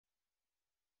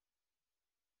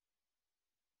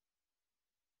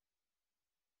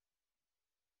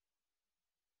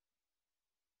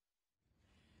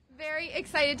Very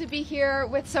excited to be here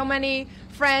with so many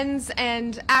friends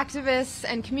and activists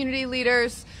and community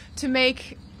leaders to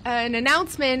make an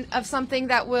announcement of something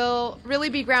that will really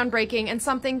be groundbreaking and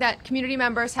something that community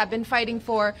members have been fighting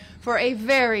for a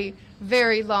very,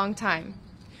 very long time.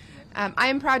 I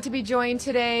am proud to be joined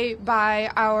today by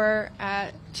our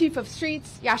Chief of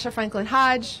Streets, Jascha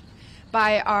Franklin-Hodge,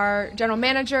 by our General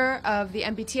Manager of the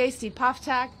MBTA,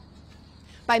 Poftak,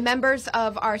 by members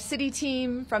of our city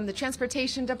team from the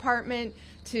Transportation Department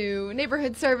to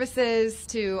Neighborhood Services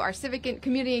to our Civic and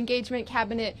Community Engagement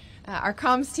Cabinet, our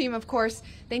comms team, of course.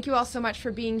 Thank you all so much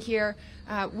for being here.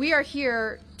 We are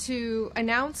here to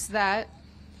announce that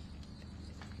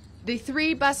the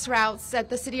 3 bus routes that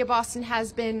the City of Boston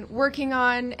has been working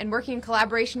on and working in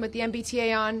collaboration with the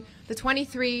MBTA on, the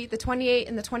 23, the 28,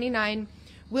 and the 29,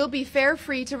 will be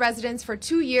fare-free to residents for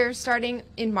 2 years starting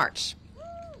in March.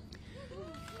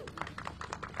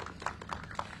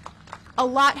 A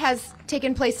lot has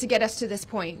taken place to get us to this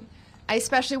point. I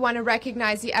especially want to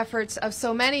recognize the efforts of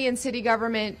so many in city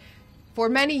government for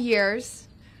many years.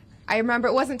 I remember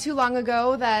it wasn't too long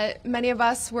ago that many of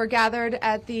us were gathered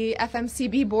at the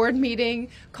FMCB board meeting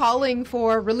calling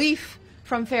for relief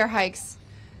from fare hikes.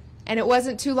 And it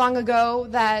wasn't too long ago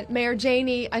that Mayor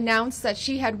Janey announced that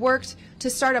she had worked to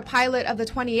start a pilot of the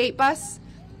 28 bus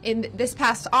in this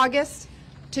past August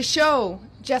to show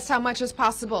just how much is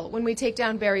possible when we take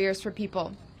down barriers for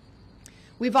people.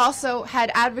 We've also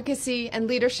had advocacy and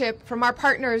leadership from our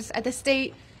partners at the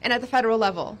state and at the federal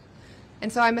level.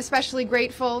 And so I'm especially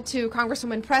grateful to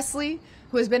Congresswoman Presley,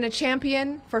 who has been a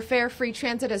champion for fare-free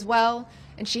transit as well,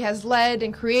 and she has led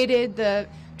and created the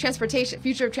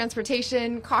Future of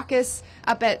Transportation Caucus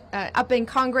up in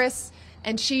Congress,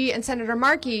 and she and Senator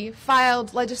Markey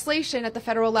filed legislation at the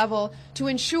federal level to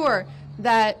ensure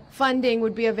that funding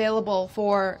would be available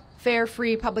for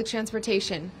fare-free public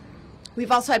transportation.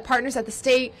 We've also had partners at the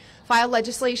state file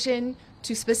legislation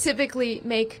to specifically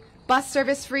make bus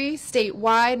service free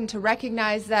statewide and to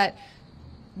recognize that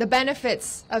the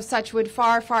benefits of such would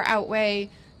far, far outweigh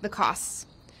the costs.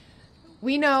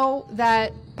 We know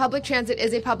that public transit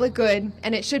is a public good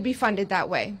and it should be funded that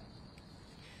way.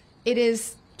 It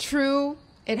is true.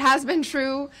 It has been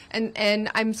true, and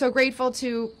I'm so grateful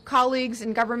to colleagues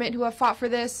in government who have fought for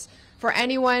this, for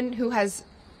anyone who has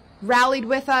rallied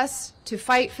with us to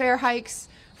fight fare hikes,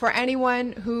 for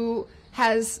anyone who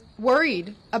has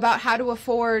worried about how to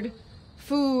afford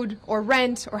food or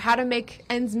rent or how to make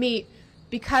ends meet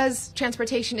because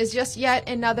transportation is just yet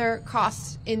another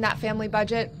cost in that family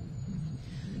budget.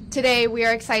 Today we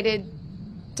are excited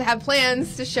to have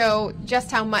plans to show just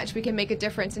how much we can make a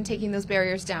difference in taking those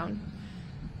barriers down.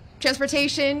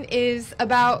 Transportation is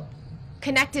about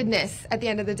connectedness at the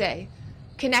end of the day,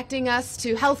 connecting us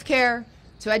to healthcare,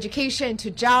 to education,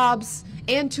 to jobs,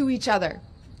 and to each other.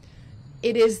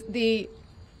 It is the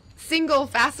single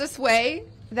fastest way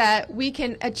that we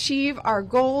can achieve our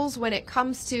goals when it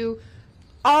comes to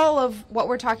all of what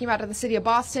we're talking about in the City of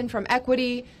Boston, from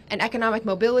equity and economic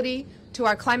mobility to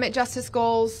our climate justice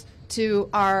goals, to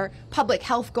our public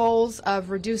health goals of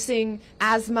reducing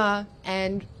asthma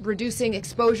and reducing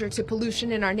exposure to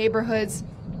pollution in our neighborhoods,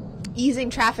 easing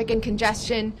traffic and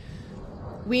congestion.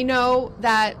 We know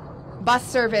that bus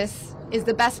service is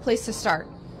the best place to start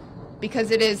because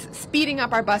it is speeding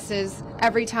up our buses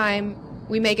every time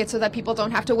we make it so that people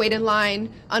don't have to wait in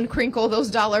line, uncrinkle those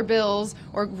dollar bills,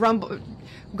 or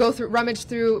rummage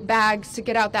through bags to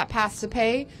get out that pass to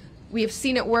pay. We have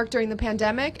seen it work during the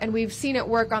pandemic, and we've seen it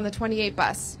work on the 28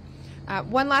 bus.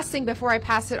 One last thing before I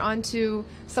pass it on to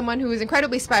someone who is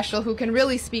incredibly special, who can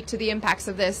really speak to the impacts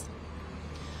of this.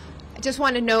 I just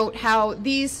want to note how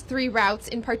these 3 routes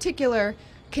in particular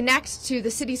connect to the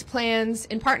city's plans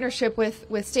in partnership with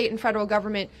state and federal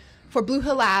government for Blue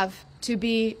Hill Ave to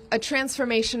be a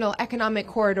transformational economic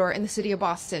corridor in the City of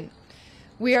Boston.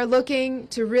 We are looking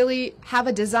to really have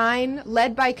a design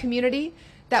led by community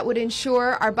that would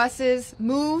ensure our buses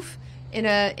move in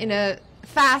a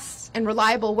fast and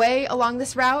reliable way along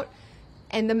this route.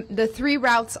 And the 3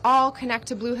 routes all connect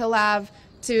to Blue Hill Ave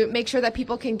to make sure that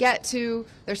people can get to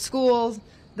their schools,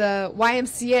 the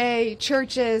YMCA,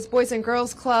 churches, Boys and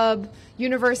Girls Club,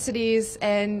 universities,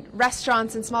 and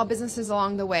restaurants and small businesses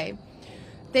along the way.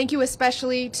 Thank you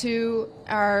especially to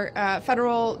our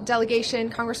federal delegation,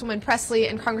 Congresswoman Presley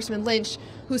and Congressman Lynch,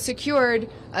 who secured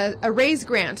a RAISE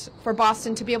grant for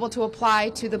Boston to be able to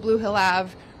apply to the Blue Hill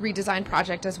Ave redesign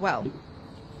project as well.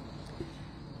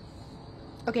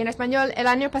 Okay, en español, el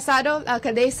año pasado, la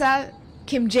alcaldesa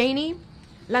Kim Janey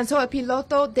lanzó el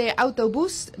piloto de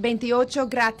autobús 28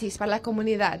 gratis para la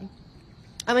comunidad.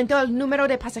 Aumentó el número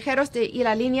de pasajeros y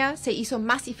la línea se hizo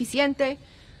más eficiente,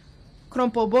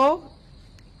 comprobó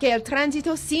que el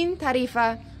tránsito sin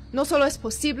tarifa no solo es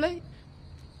posible,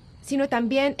 sino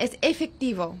también es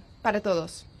efectivo para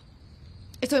todos.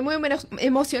 Estoy muy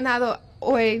emocionado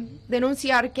hoy de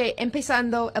anunciar que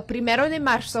empezando el 1 de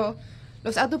marzo,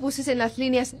 los autobuses en las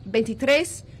líneas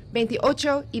 23,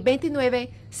 28 y 29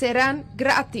 serán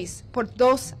gratis por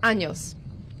 2 años.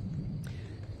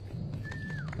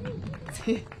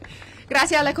 Sí.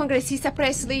 Gracias a la congresista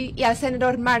Presley y al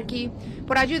senador Markey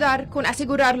por ayudar con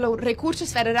asegurar los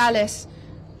recursos federales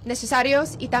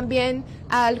necesarios y también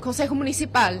al Consejo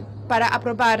Municipal para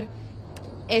aprobar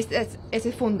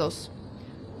estos fondos.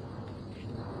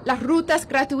 Las rutas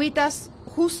gratuitas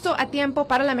justo a tiempo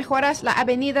para las mejoras, la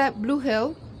avenida Blue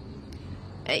Hill,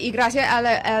 y gracias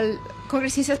al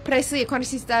congresista Presley y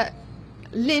congresista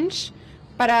Lynch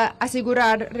para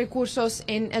asegurar recursos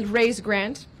en el Raise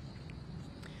Grant.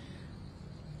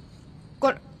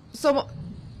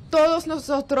 Todos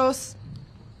nosotros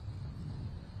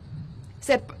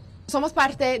somos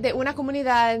parte de una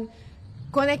comunidad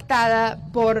conectada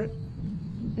por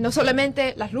no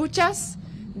solamente las luchas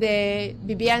de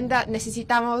vivienda,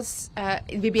 necesitamos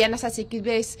viviendas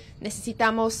asequibles,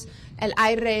 necesitamos el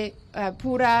aire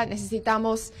puro,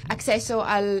 necesitamos acceso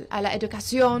a la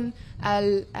educación,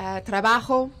 al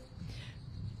trabajo.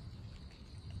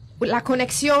 La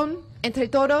conexión entre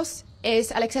todos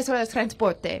es el acceso al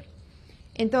transporte.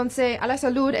 Entonces, a la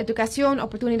salud, educación,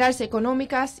 oportunidades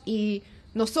económicas y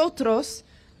nosotros,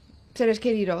 seres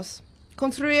queridos,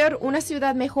 construir una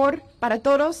ciudad mejor para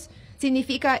todos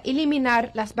significa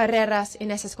eliminar las barreras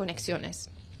en esas conexiones.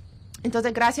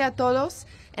 Entonces, gracias a todos.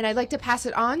 And I'd like to pass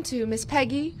it on to Miss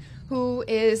Peggy, who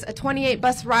is a 28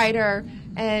 bus rider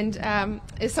and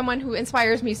is someone who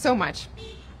inspires me so much.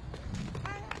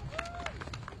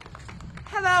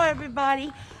 Hello,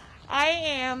 everybody. I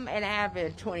am an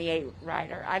avid 28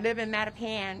 rider. I live in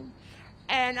Mattapan,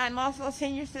 and I'm also a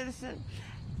senior citizen.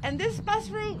 And this bus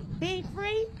route being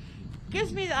free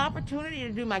gives me the opportunity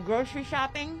to do my grocery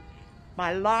shopping,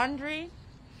 my laundry,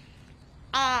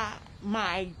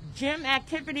 my gym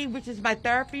activity, which is my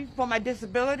therapy for my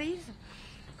disabilities.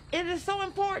 It is so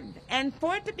important. And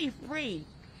for it to be free,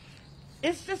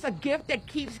 it's just a gift that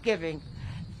keeps giving.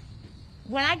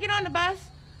 When I get on the bus,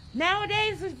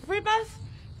 nowadays, this free bus,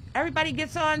 everybody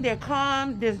gets on, they're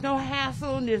calm, there's no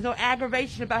hassle, there's no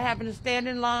aggravation about having to stand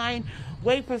in line,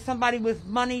 wait for somebody with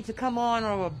money to come on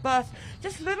or a bus.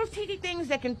 Just little teeny things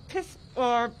that can piss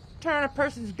or turn a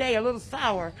person's day a little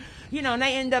sour, you know, and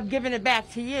they end up giving it back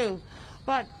to you.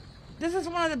 But this is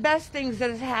one of the best things that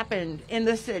has happened in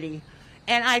the city.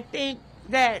 And I think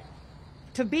that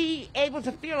to be able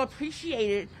to feel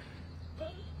appreciated,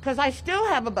 because I still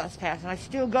have a bus pass and I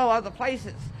still go other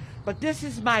places, but this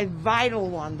is my vital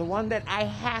one, the one that I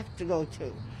have to go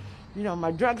to. You know,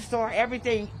 my drugstore,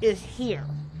 everything is here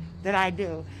that I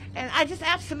do. And I just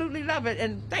absolutely love it.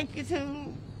 And thank you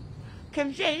to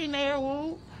Kim Shady, Mayor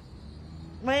Wu,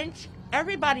 Lynch,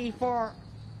 everybody for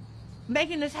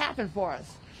making this happen for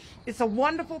us. It's a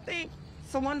wonderful thing.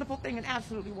 It's a wonderful thing, an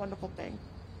absolutely wonderful thing.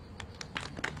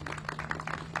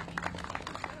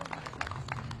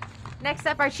 Next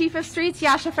up, our Chief of Streets,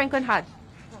 Jascha Franklin-Hodge.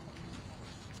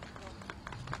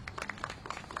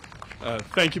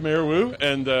 Thank you, Mayor Wu,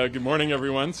 and good morning,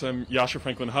 everyone. So I'm Jascha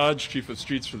Franklin-Hodge, Chief of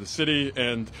Streets for the city,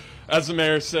 and as the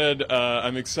mayor said,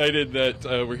 I'm excited that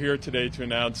we're here today to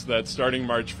announce that starting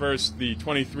March 1st, the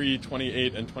 23,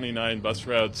 28, and 29 bus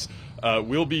routes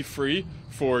will be free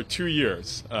for 2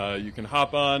 years. You can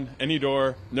hop on any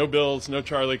door, no bills, no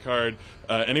Charlie card.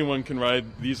 Anyone can ride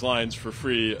these lines for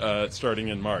free starting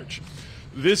in March.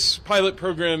 This pilot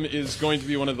program is going to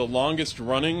be one of the longest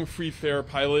running free fare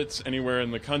pilots anywhere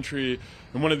in the country,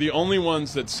 and one of the only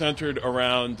ones that's centered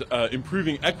around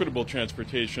improving equitable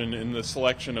transportation in the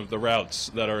selection of the routes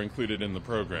that are included in the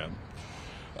program.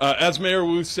 As Mayor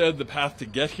Wu said, the path to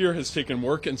get here has taken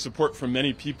work and support from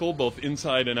many people, both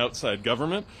inside and outside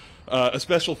government. A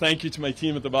special thank you to my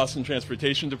team at the Boston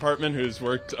Transportation Department, who's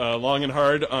worked long and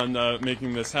hard on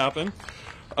making this happen.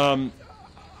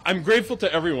 I'm grateful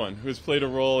to everyone who has played a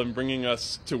role in bringing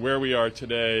us to where we are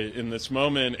today in this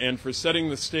moment and for setting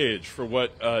the stage for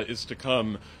what is to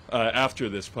come after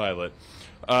this pilot.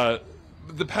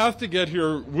 The path to get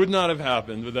here would not have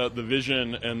happened without the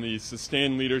vision and the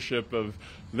sustained leadership of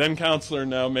then Councilor,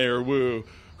 now Mayor Wu,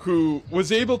 who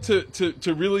was able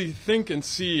to really think and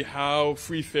see how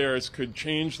free fares could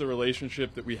change the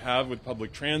relationship that we have with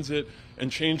public transit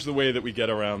and change the way that we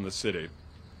get around the city.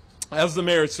 As the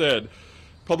mayor said,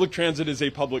 public transit is a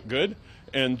public good,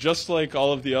 and just like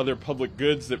all of the other public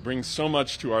goods that bring so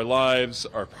much to our lives,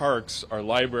 our parks, our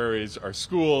libraries, our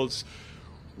schools,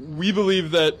 We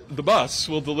believe that the bus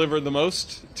will deliver the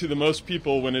most to the most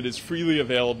people when it is freely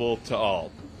available to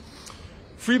all.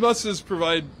 Free buses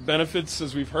provide benefits,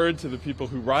 as we've heard, to the people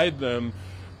who ride them,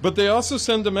 but they also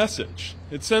send a message.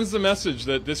 It sends the message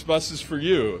that this bus is for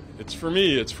you, it's for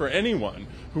me, it's for anyone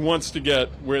who wants to get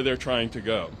where they're trying to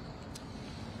go.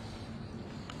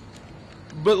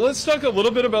 But let's talk a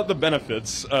little bit about the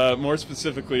benefits, more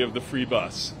specifically of the free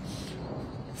bus.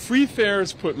 Free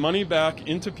fares put money back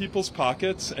into people's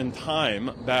pockets and time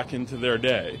back into their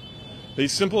day. They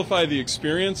simplify the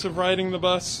experience of riding the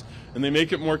bus, and they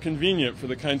make it more convenient for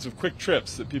the kinds of quick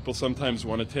trips that people sometimes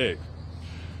want to take.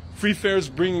 Free fares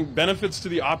bring benefits to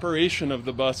the operation of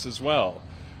the bus as well.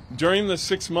 During the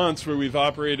 6 months where we've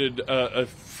operated a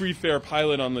free fare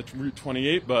pilot on the Route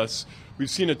 28 bus,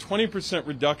 we've seen a 20%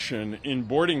 reduction in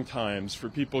boarding times for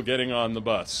people getting on the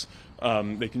bus.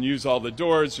 They can use all the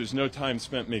doors, there's no time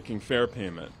spent making fare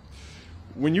payment.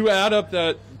 When you add up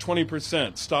that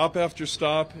 20%, stop after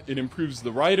stop, it improves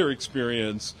the rider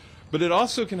experience, but it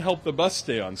also can help the bus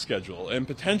stay on schedule and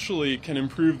potentially can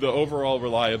improve the overall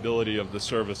reliability of the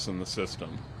service in the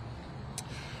system.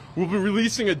 We'll be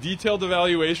releasing a detailed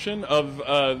evaluation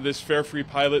of this fare-free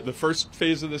pilot, the first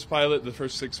phase of this pilot, the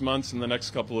first 6 months, in the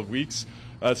next couple of weeks.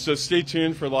 So stay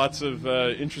tuned for lots of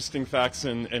interesting facts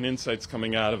and insights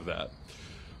coming out of that.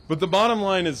 But the bottom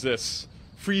line is this: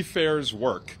 free fares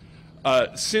work.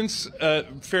 Since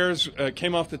fares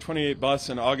came off the 28 bus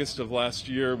in August of last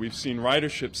year, we've seen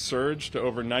ridership surge to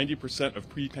over 90% of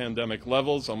pre-pandemic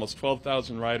levels, almost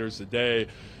 12,000 riders a day,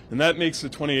 and that makes the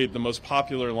 28 the most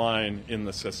popular line in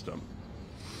the system.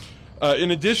 In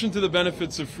addition to the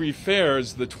benefits of free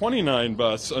fares, the 29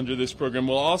 bus under this program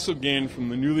will also gain from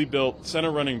the newly built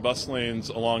center-running bus lanes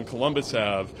along Columbus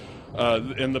Ave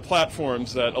and the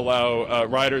platforms that allow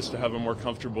riders to have a more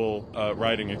comfortable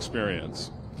riding experience.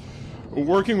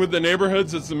 Working with the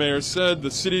neighborhoods, as the mayor said, the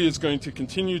city is going to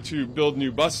continue to build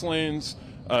new bus lanes,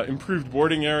 improved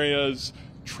boarding areas,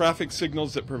 traffic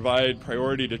signals that provide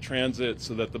priority to transit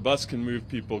so that the bus can move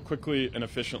people quickly and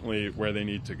efficiently where they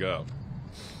need to go.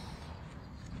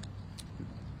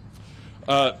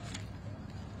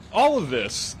 All of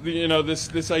this,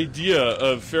 this idea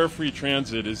of fare-free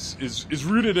transit is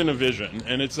rooted in a vision,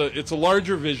 and it's a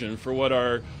larger vision for what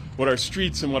our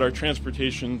streets and what our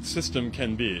transportation system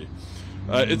can be.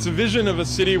 It's a vision of a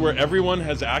city where everyone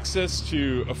has access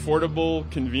to affordable,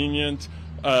 convenient,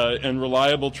 and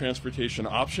reliable transportation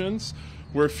options,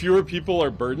 where fewer people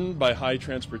are burdened by high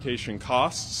transportation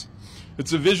costs.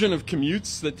 It's a vision of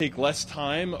commutes that take less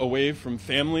time away from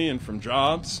family and from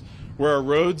jobs, where our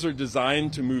roads are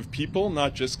designed to move people,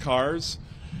 not just cars,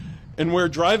 and where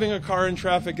driving a car in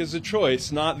traffic is a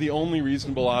choice, not the only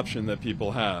reasonable option that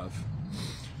people have.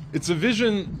 It's a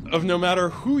vision of no matter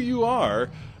who you are,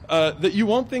 that you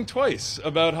won't think twice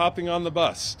about hopping on the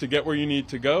bus to get where you need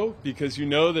to go, because you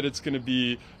know that it's going to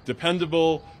be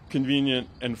dependable, convenient,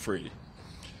 and free.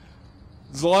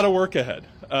 There's a lot of work ahead.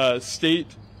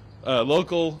 State,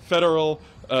 local, federal.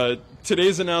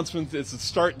 Today's announcement is a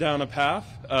start down a path,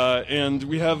 and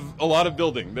we have a lot of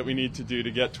building that we need to do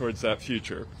to get towards that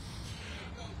future.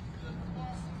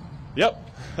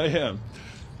 Yep, I am.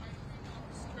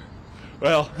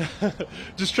 Well,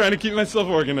 just trying to keep myself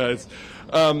organized.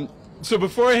 So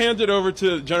before I hand it over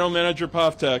to General Manager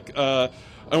Poftak,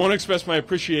 I want to express my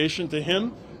appreciation to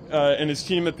him and his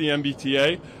team at the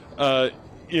MBTA.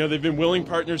 They've been willing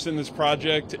partners in this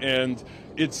project, and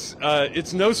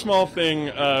it's no small thing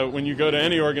when you go to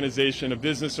any organization, a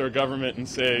business or a government, and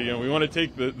say, we want to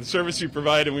take the service you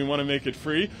provide and we want to make it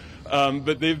free.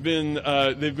 But they've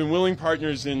been willing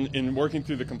partners in working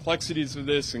through the complexities of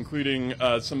this, including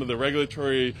some of the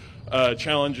regulatory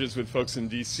challenges with folks in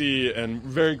DC, and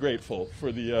very grateful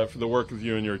for the work of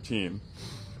you and your team.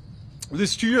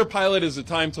 This 2-year pilot is a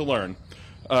time to learn.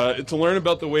 To learn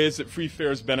about the ways that free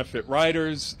fares benefit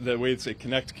riders, the ways they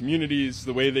connect communities,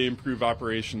 the way they improve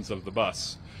operations of the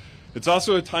bus. It's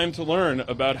also a time to learn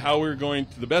about how we're going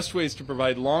to the best ways to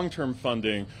provide long-term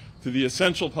funding to the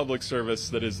essential public service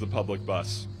that is the public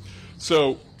bus.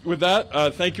 So with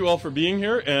that, thank you all for being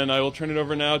here, and I will turn it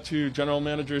over now to General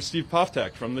Manager Steve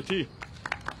Poftak from the T.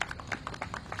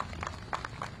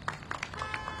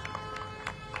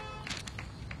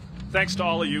 Thanks to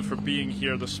all of you for being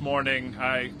here this morning.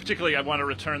 I want to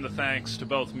return the thanks to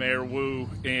both Mayor Wu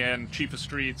and Chief of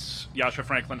Streets, Jascha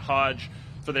Franklin-Hodge,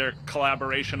 for their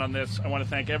collaboration on this. I want to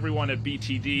thank everyone at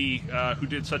BTD who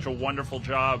did such a wonderful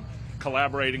job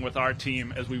collaborating with our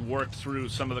team as we worked through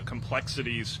some of the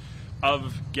complexities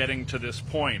of getting to this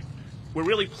point. We're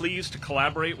really pleased to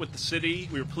collaborate with the city.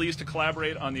 We were pleased to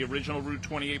collaborate on the original Route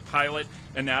 28 pilot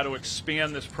and now to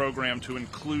expand this program to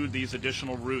include these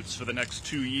additional routes for the next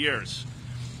 2 years.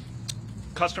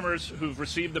 Customers who've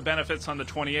received the benefits on the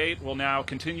 28 will now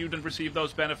continue to receive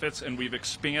those benefits, and we've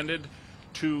expanded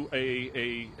to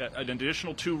an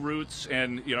additional 2 routes.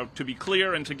 And, you know, to be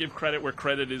clear and to give credit where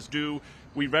credit is due,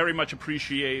 we very much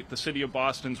appreciate the City of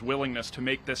Boston's willingness to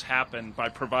make this happen by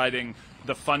providing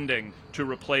the funding to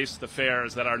replace the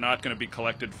fares that are not going to be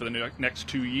collected for the next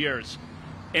 2 years.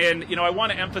 And, you know, I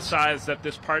want to emphasize that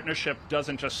this partnership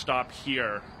doesn't just stop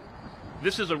here.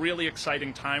 This is a really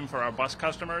exciting time for our bus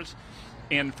customers.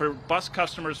 And for bus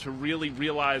customers to really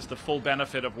realize the full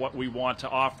benefit of what we want to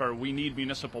offer, we need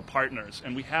municipal partners.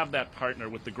 And we have that partner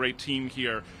with the great team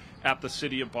here at the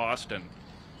City of Boston.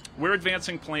 We're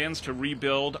advancing plans to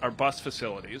rebuild our bus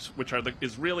facilities, which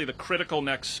is really the critical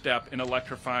next step in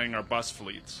electrifying our bus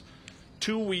fleets.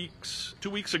 2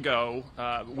 weeks ago,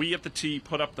 we at the T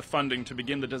put up the funding to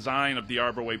begin the design of the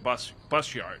Arbor Way bus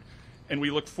yard. And we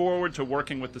look forward to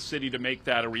working with the city to make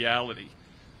that a reality.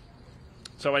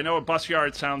 So I know a bus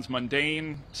yard sounds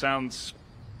mundane, sounds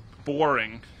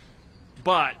boring,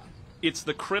 but it's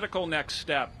the critical next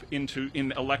step in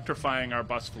electrifying our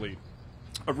bus fleet.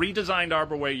 A redesigned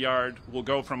Arbor Way yard will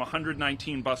go from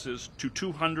 119 buses to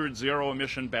 200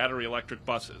 zero-emission battery electric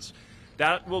buses.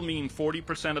 That will mean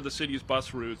 40% of the city's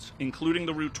bus routes, including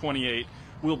the Route 28,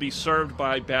 will be served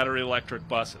by battery electric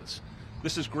buses.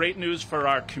 This is great news for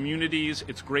our communities,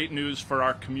 it's great news for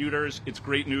our commuters, it's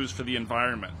great news for the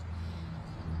environment.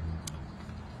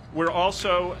 We're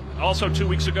also 2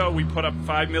 weeks ago, we put up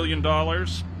 $5 million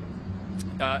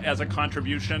as a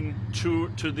contribution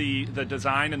to the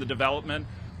design and the development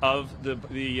of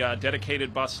the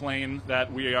dedicated bus lane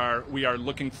that we are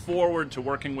looking forward to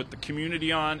working with the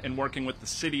community on and working with the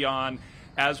city on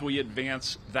as we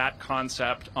advance that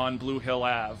concept on Blue Hill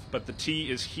Ave. But the T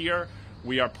is here.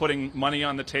 We are putting money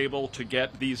on the table to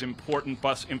get these important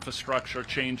bus infrastructure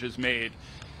changes made.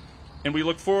 And we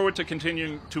look forward to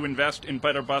continuing to invest in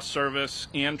better bus service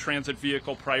and transit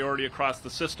vehicle priority across the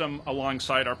system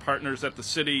alongside our partners at the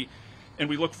city. And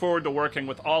we look forward to working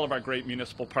with all of our great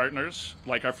municipal partners,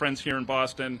 like our friends here in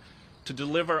Boston, to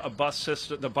deliver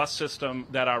the bus system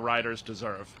that our riders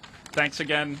deserve. Thanks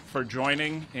again for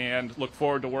joining, and look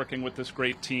forward to working with this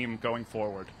great team going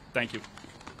forward. Thank you.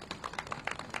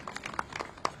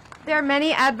 There are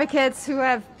many advocates who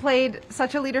have played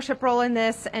such a leadership role in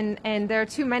this, and there are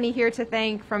too many here to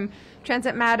thank, from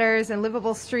Transit Matters and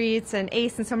Livable Streets and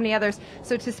ACE and so many others.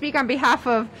 So to speak on behalf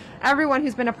of everyone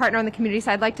who's been a partner on the community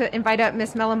side, I'd like to invite up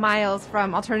Ms. Mela Miles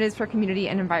from Alternatives for Community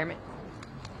and Environment.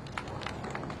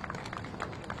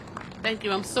 Thank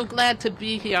you. I'm so glad to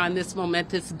be here on this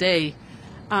momentous day.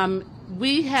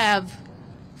 We have,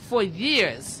 for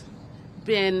years,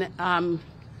 been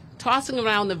tossing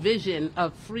around the vision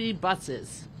of free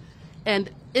buses.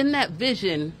 And in that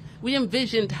vision, we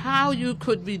envisioned how you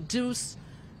could reduce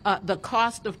the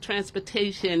cost of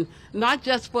transportation, not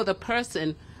just for the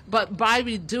person, but by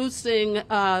reducing,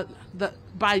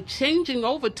 by changing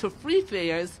over to free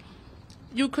fares,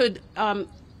 you could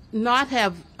not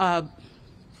have,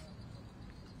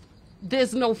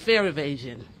 there's no fare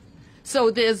evasion. So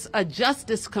there's a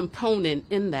justice component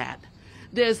in that.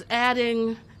 There's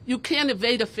adding, you can't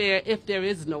evade a fare if there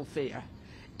is no fare.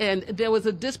 And there was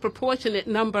a disproportionate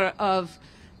number of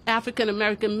African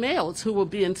American males who were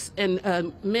being,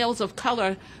 and males of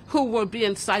color who were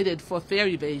being cited for fare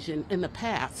evasion in the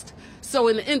past. So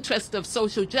in the interest of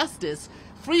social justice,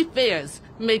 free fares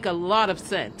make a lot of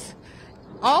sense.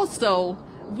 Also,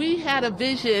 we had a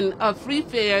vision of free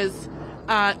fares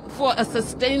for a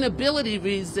sustainability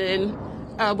reason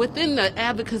within the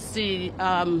advocacy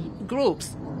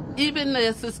groups. Even the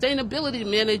sustainability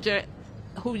manager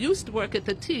who used to work at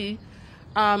the T,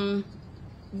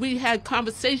 we had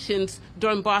conversations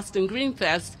during Boston Green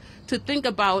Fest to think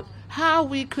about how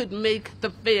we could make the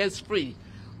fares free.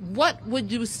 What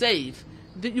would you save?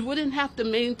 That you wouldn't have to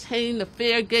maintain the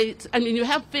fare gates. I mean, you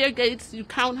have fare gates, you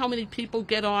count how many people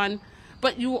get on,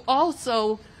 but you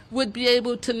also would be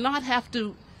able to not have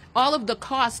to, all of the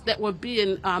costs that were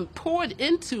being poured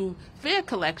into fare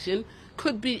collection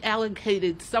could be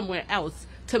allocated somewhere else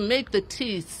to make the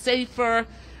T safer,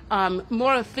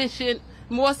 more efficient,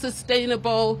 more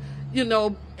sustainable, you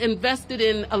know, invested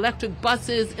in electric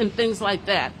buses and things like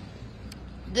that.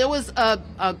 There was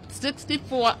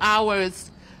 64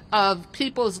 hours of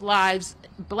people's lives,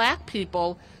 black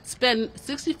people spend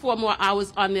 64 more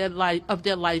hours on their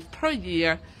life per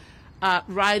year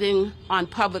riding on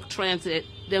public transit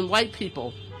than white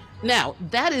people. Now,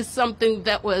 that is something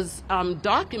that was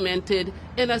documented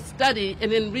in a study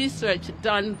and in research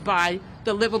done by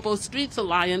the Livable Streets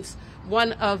Alliance,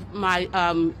 one of my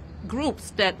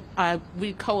groups that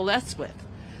we coalesce with.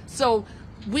 So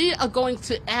we are going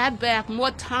to add back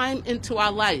more time into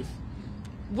our life.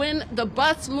 When the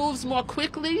bus moves more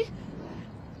quickly,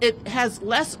 it has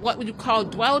less what you call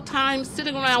dwell time,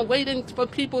 sitting around waiting for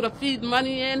people to feed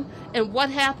money in. And what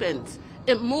happens?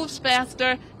 It moves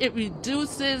faster. It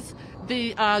reduces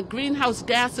the greenhouse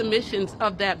gas emissions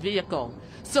of that vehicle.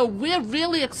 So we're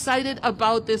really excited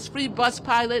about this free bus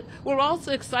pilot. We're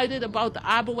also excited about the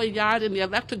Arborway Yard and the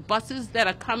electric buses that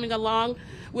are coming along.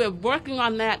 We're working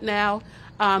on that now,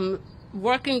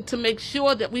 working to make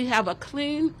sure that we have a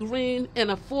clean, green, and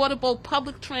affordable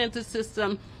public transit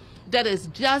system that is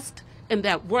just and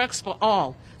that works for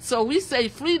all. So we say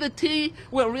free the T.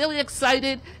 We're really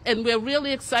excited, and we're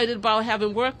really excited about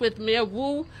having worked with Mayor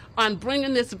Wu on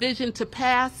bringing this vision to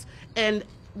pass. And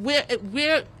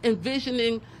we're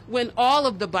envisioning when all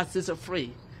of the buses are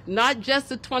free, not just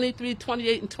the 23,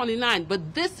 28, and 29,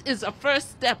 but this is a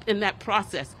first step in that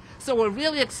process. So we're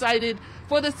really excited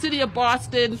for the city of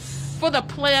Boston, for the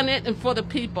planet, and for the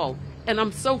people. And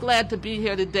I'm so glad to be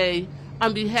here today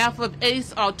on behalf of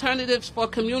ACE, Alternatives for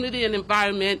Community and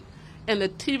Environment, and the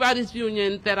T-Riders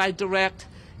Union that I direct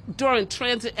during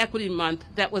Transit Equity Month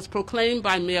that was proclaimed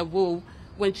by Mayor Wu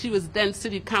when she was then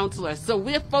city councilor. So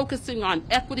we're focusing on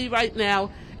equity right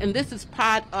now, and this is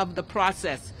part of the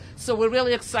process. So we're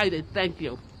really excited. Thank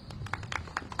you.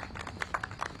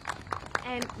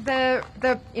 And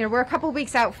we're a couple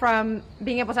weeks out from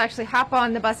being able to actually hop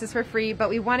on the buses for free, but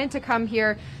we wanted to come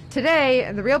here today.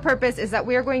 And the real purpose is that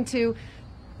we are going to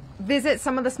visit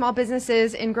some of the small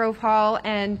businesses in Grove Hall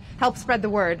and help spread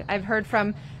the word. I've heard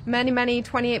from many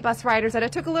 28 bus riders that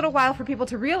it took a little while for people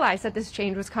to realize that this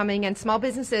change was coming, and small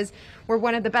businesses were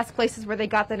one of the best places where they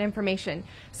got that information.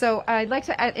 So I'd like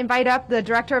to invite up the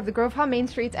director of the Grove Hall Main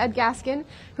Streets, Ed Gaskin,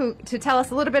 to tell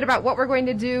us a little bit about what we're going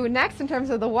to do next in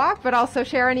terms of the walk, but also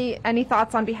share any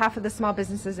thoughts on behalf of the small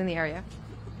businesses in the area.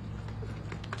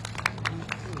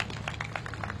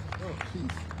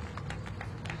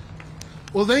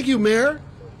 Well, thank you, Mayor.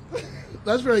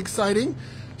 That's very exciting.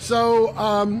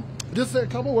 So just a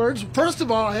couple words. First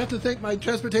of all, I have to thank my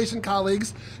transportation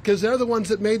colleagues, because they're the ones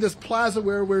that made this plaza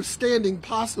where we're standing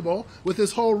possible with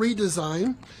this whole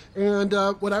redesign. And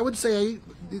what I would say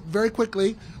very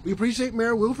quickly, we appreciate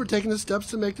Mayor Wu for taking the steps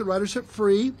to make the ridership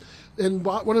free in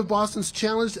one of Boston's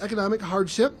challenged economic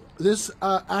hardship. This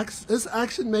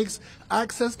action makes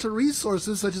access to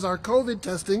resources such as our COVID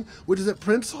testing, which is at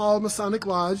Prince Hall Masonic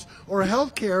Lodge, or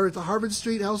health care at the Harvard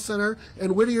Street Health Center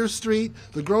and Whittier Street,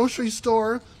 the grocery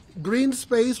store, green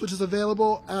space, which is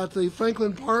available at the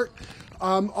Franklin Park.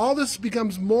 All this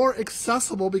becomes more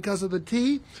accessible because of the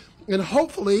T. And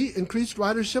hopefully, increased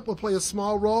ridership will play a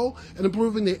small role in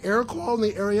improving the air quality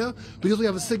in the area, because we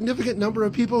have a significant number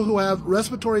of people who have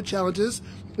respiratory challenges.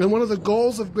 And one of the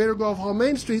goals of Greater Grove Hall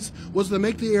Main Streets was to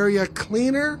make the area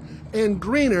cleaner and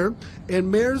greener.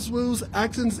 And Mayor Wu's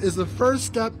actions is the first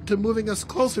step to moving us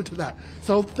closer to that.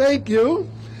 So thank you.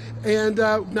 And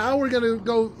now we're going to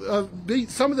go meet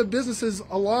some of the businesses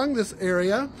along this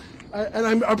area. And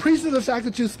I'm appreciative of the fact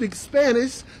that you speak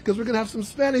Spanish, because we're going to have some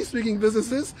Spanish-speaking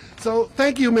businesses. So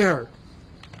thank you, Mayor.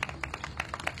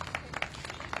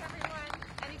 Everyone,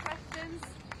 any questions?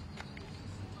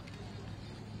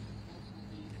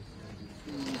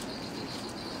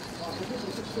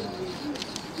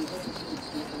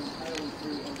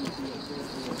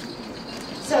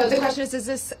 So the question is, does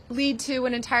this lead to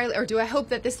an entirely, or do I hope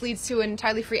that this leads to an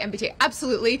entirely free MBTA?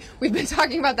 Absolutely. We've been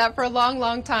talking about that for a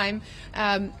long time.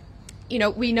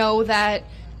 We know that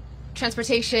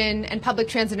transportation and public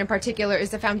transit in particular is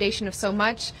the foundation of so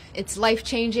much. It's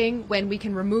life-changing when we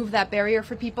can remove that barrier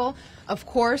for people. Of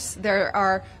course, there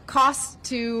are costs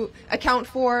to account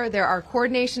for, there are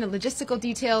coordination and logistical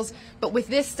details, but with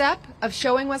this step of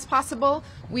showing what's possible,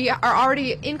 we are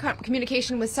already in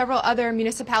communication with several other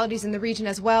municipalities in the region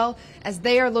as well, as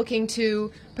they are looking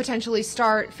to potentially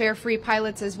start fare-free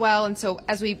pilots as well. And so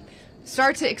as we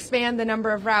start to expand the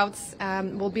number of routes,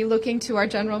 we'll be looking to our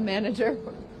general manager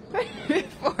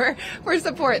for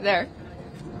support there. Do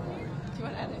you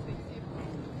want to add anything, Steve?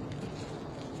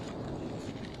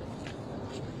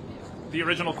 The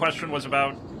original question was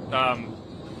about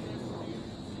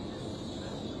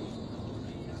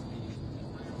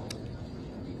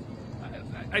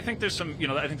I think there's some,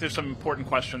 important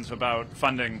questions about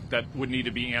funding that would need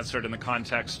to be answered in the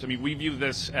context. I mean, we view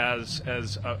this as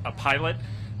a pilot.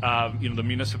 The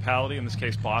municipality, in this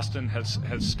case Boston, has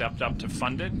stepped up to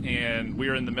fund it, and we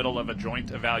are in the middle of a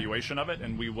joint evaluation of it.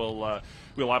 And we'll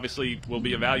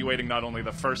be evaluating not only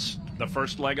the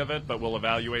first leg of it, but we'll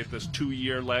evaluate this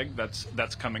 2-year leg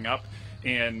that's coming up.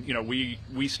 And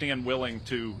we stand willing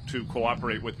to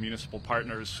cooperate with municipal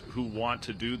partners who want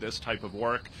to do this type of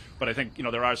work. But I think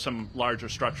there are some larger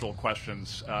structural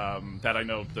questions that I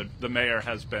know the mayor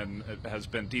has been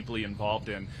deeply involved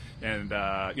in, and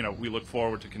we look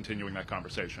forward to continuing that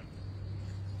conversation.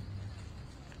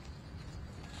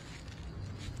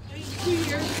 I mean, 2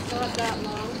 years is not that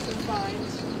long to find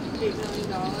 $8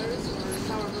 million or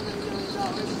however many $1 million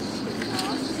it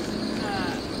costs.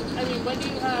 I mean, when do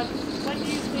you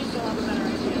think you'll have a better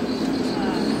idea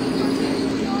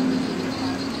beyond the 2-year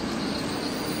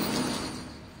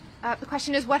time? The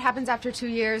question is, what happens after 2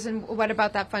 years, and what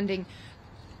about that funding?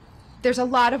 There's a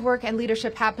lot of work and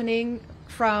leadership happening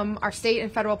from our state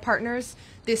and federal partners.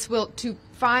 To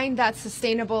find that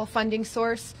sustainable funding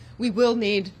source, we will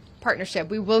need partnership.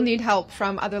 We will need help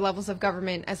from other levels of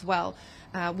government as well.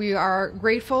 We are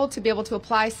grateful to be able to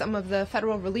apply some of the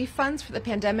federal relief funds for the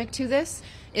pandemic to this.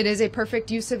 It is a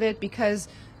perfect use of it because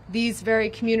these very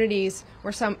communities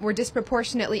were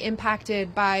disproportionately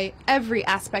impacted by every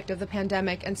aspect of the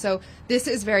pandemic. And so this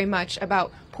is very much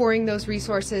about pouring those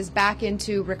resources back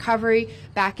into recovery,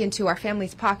 back into our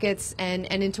families' pockets, and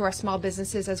into our small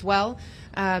businesses as well.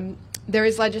 There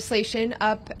is legislation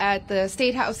up at the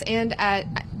State House and at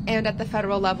the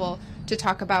federal level to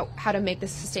talk about how to make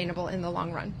this sustainable in the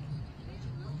long run.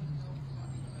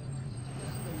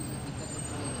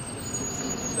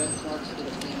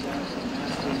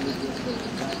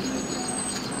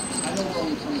 I know we're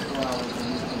only 24 hours in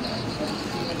this event. Have you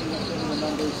seen any of the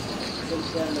numbers since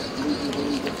then that we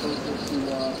really get closer to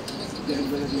getting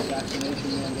rid of these vaccination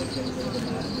mandates, getting rid of the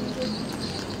mask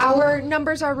mandates? Our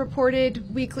numbers are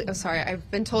reported weekly. Oh, sorry, I've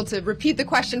been told to repeat the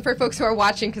question for folks who are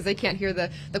watching because they can't hear the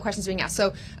questions being asked.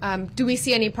 So do we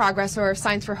see any progress or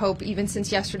signs for hope even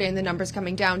since yesterday and the numbers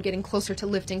coming down, getting closer to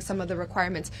lifting some of the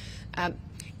requirements?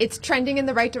 It's trending in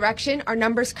the right direction. Our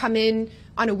numbers come in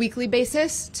on a weekly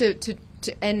basis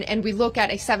and we look at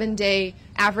a 7-day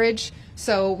average.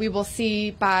 So we will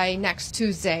see by next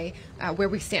Tuesday where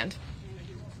we stand.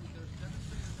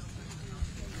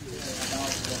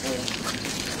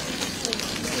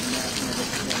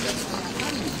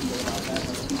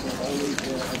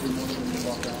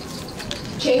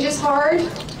 Change is hard.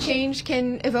 Change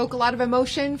can evoke a lot of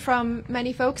emotion from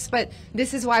many folks, but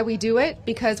this is why we do it,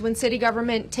 because when city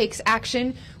government takes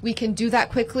action, we can do that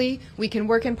quickly, we can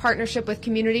work in partnership with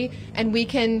community, and we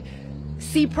can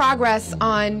see progress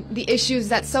on the issues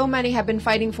that so many have been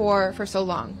fighting for so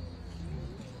long.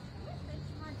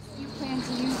 You plan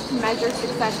to use to measure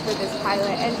success for this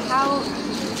pilot, and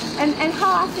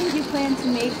how often do you plan to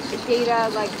make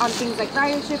data on things like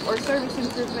ridership or service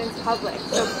improvements public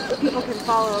so people can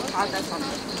follow progress on it?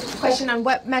 Question on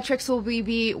what metrics will we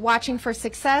be watching for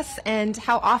success, and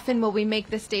how often will we make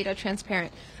this data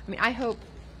transparent? I mean, I hope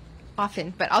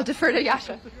often, but I'll defer to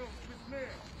Jascha.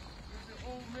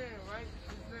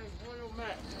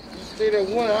 He stayed at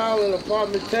 1 hour in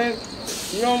apartment 10.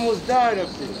 He almost died up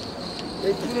there.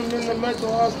 They put him in the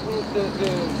mental hospital, the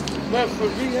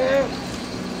Medford rehab.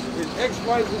 His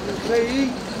ex-wife was in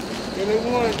KE, and he's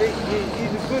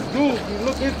a good dude. You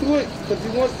look into it, because he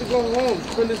wants to go home,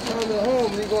 spend his time at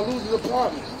home, and he's going to lose his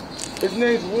apartment. His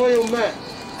name's Royal Matt.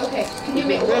 Okay,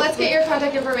 let's get your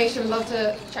contact information. We'd love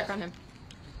to check on him.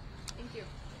 Thank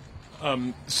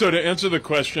you. So to answer the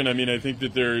question, I mean, I think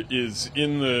that there is,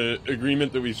 in the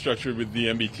agreement that we've structured with the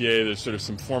MBTA, there's sort of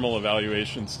some formal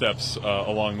evaluation steps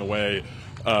along the way.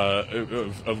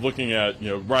 Of looking at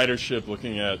ridership,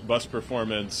 looking at bus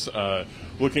performance,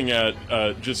 looking at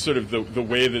just sort of the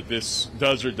way that this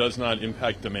does or does not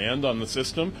impact demand on the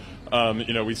system.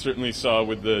 We certainly saw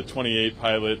with the 28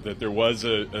 pilot that there was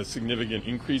a significant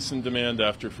increase in demand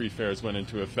after free fares went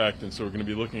into effect, and so we're going to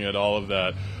be looking at all of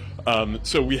that.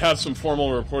 So we have some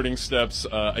formal reporting steps.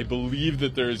 I believe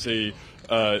that there's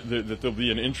that there'll be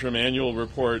an interim annual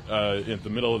report at the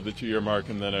middle of the 2-year mark,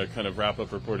 and then a kind of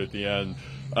wrap-up report at the end.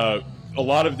 A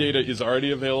lot of data is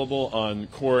already available on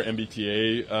core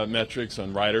MBTA metrics,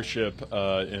 on ridership,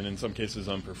 and in some cases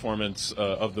on performance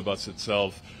of the bus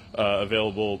itself,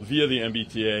 available via the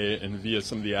MBTA and via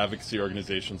some of the advocacy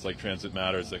organizations like Transit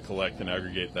Matters that collect and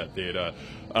aggregate that data.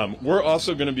 We're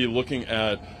also going to be looking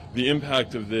at the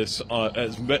impact of this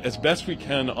as best we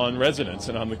can on residents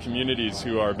and on the communities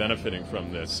who are benefiting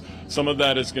from this. Some of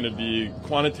that is going to be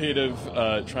quantitative,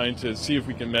 trying to see if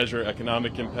we can measure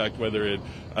economic impact, whether it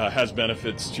has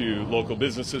benefits to local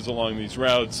businesses along these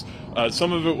routes.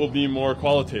 Some of it will be more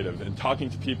qualitative and talking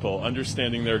to people,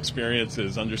 understanding their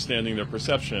experiences, understanding their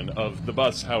perception of the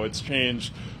bus, how it's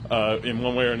changed in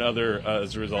one way or another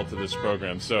as a result of this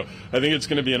program. So I think it's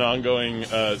going to be an ongoing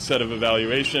set of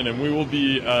evaluation, and we will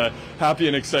be happy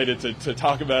and excited to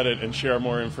talk about it and share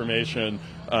more information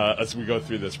as we go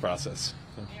through this process.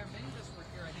 Mayor, many of us were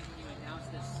here, I think, when you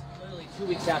announced this, literally 2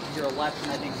 weeks after your election.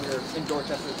 I think we were in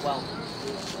Dorchester as well.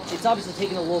 It's obviously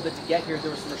taken a little bit to get here.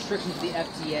 There were some restrictions to the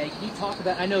FTA. Can you talk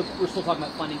about, I know we're still talking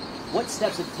about funding, what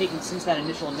steps have you taken since that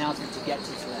initial announcement to get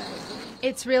to today?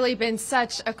 It's really been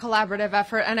such a collaborative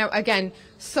effort, and again,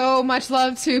 so much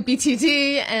love to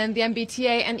BTD and the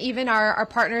MBTA and even our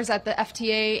partners at the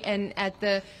FTA and at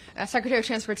the Secretary of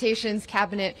Transportation's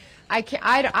cabinet. I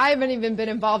haven't even been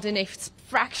involved in a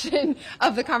fraction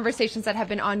of the conversations that have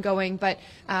been ongoing, but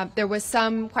there was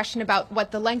some question about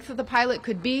what the length of the pilot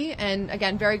could be, and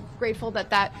again, very grateful that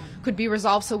that could be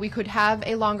resolved so we could have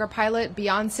a longer pilot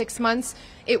beyond 6 months.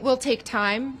 It will take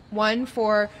time, one,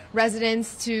 for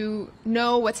residents to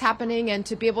know what's happening and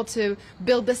to be able to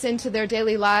build this into their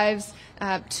daily lives,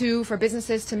 two, for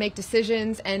businesses to make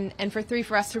decisions, and for three,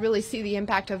 for us to really see the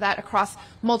impact of that across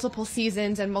multiple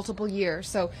seasons and multiple years.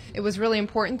 So it was really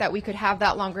important that we could have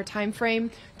that longer time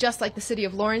frame, just like the city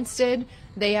of Lawrence did.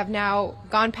 They have now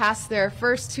gone past their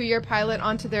first 2-year pilot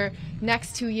onto their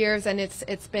next 2 years, and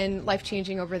it's been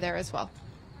life-changing over there as well.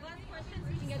 Last question,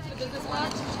 we can get to the business law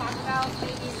to talk about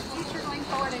maybe the future going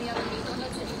forward, any other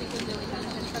neighborhoods that you think would really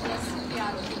benefit from this.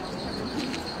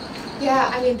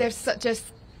 Yeah, I mean, there's just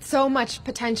so much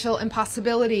potential and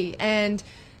possibility, and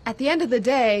at the end of the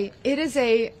day, it is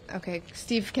okay,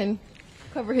 Steve can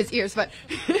cover his ears, but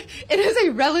it is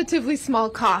a relatively small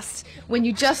cost when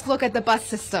you just look at the bus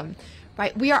system,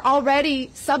 right? We are already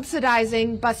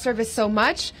subsidizing bus service so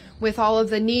much with all of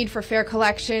the need for fare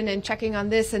collection and checking on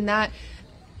this and that.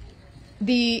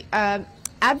 The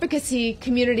advocacy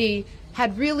community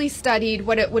had really studied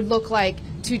what it would look like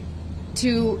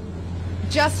to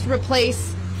just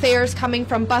replace fares coming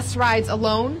from bus rides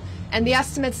alone, and the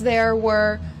estimates there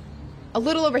were a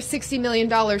little over $60 million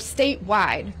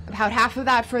statewide, about half of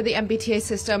that for the MBTA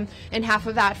system and half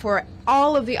of that for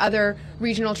all of the other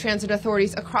regional transit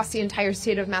authorities across the entire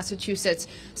state of Massachusetts.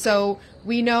 So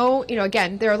we know,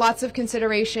 again, there are lots of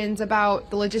considerations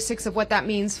about the logistics of what that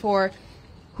means for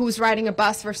who's riding a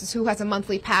bus versus who has a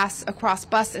monthly pass across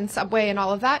bus and subway and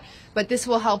all of that. But this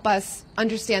will help us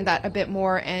understand that a bit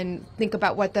more and think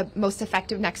about what the most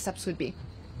effective next steps would be.